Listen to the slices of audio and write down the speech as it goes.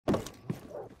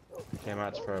came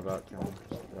out to throw about.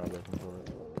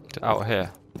 Out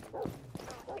here.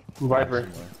 Viper.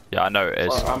 Yeah, I know it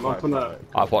is.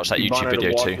 I've watched that YouTube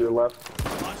video too.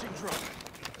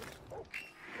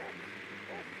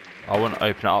 I wouldn't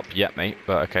open it up yet, mate,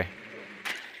 but okay.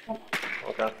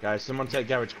 Okay. Guys, someone take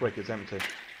garage quick, it's empty.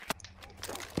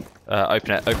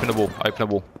 Open it, open the wall, open the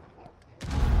wall.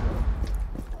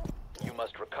 You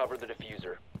must recover the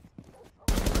diffuser.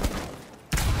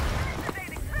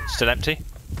 Still empty?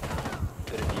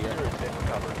 The diffuser has been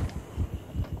recovered.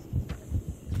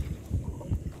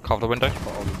 Cover the window.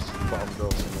 Bottom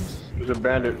door. There's a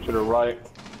bandit to the right.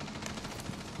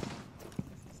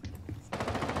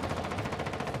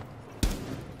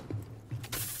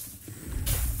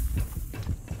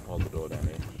 Hold the door down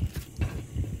here.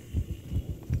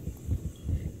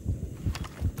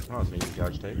 Oh, it's an easy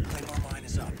garage tape. Mine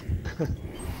is up.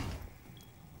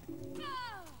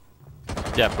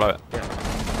 Yeah, blow it.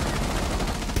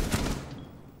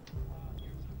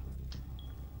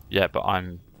 Yeah, but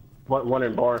I'm... One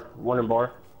in bar. One in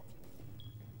bar.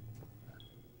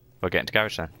 We're getting to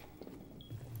garage then.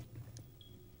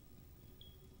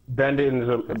 Bandit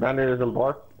is in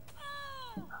bar.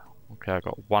 Okay, I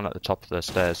got one at the top of the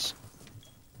stairs.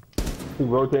 He's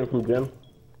rotating from gym.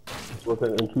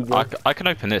 Rotating into gym. I can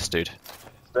open this, dude.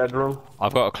 Bedroom.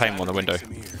 I've got a claim on the window.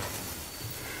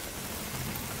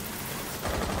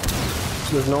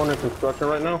 There's no one in construction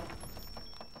right now.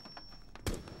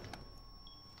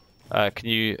 Can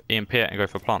you EMP it and go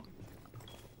for plant?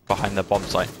 Behind the bomb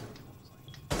site.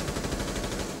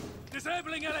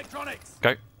 Disabling electronics.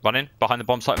 Go, run in, behind the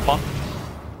bomb site and plant.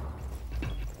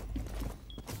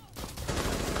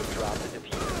 Drop the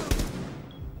diffuser.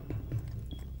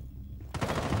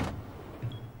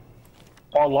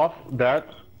 All off that.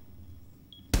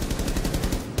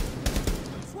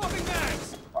 Swapping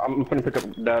bags. I'm gonna pick up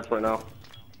dads right now.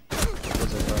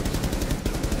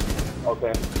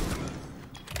 Okay.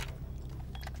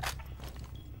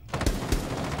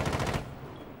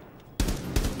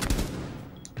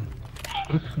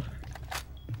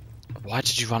 Why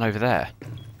did you run over there?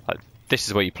 Like, this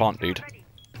is where you plant, dude.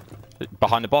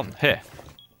 Behind the bomb, here.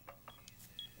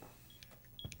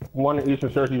 One in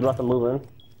Eastern Stairs, he's about to move in.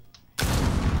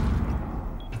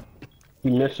 He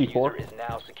missed C4. Diffuser is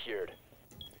now secured.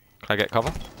 Can I get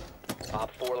cover?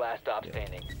 Op 4 last stop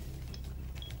standing.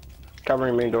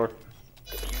 Covering main door.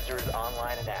 Diffuser is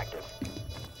online and active.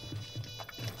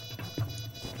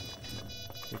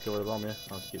 You kill the bomb, yeah?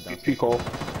 I'll just keep down. P Cole.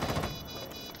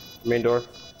 Main door.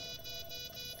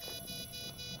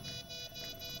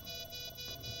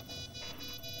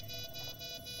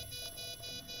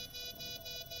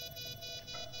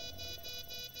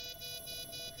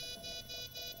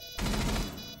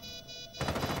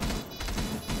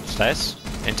 Stairs?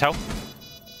 Intel?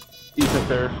 Eastern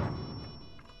Stairs.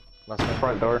 Last one.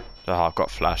 Front door. Oh, I've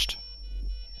got flashed.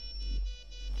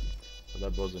 So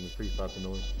that buzzing is pretty fast the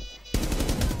noise.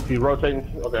 He's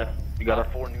rotating. Okay. You got Op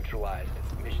her. 4 neutralized.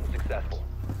 Mission successful.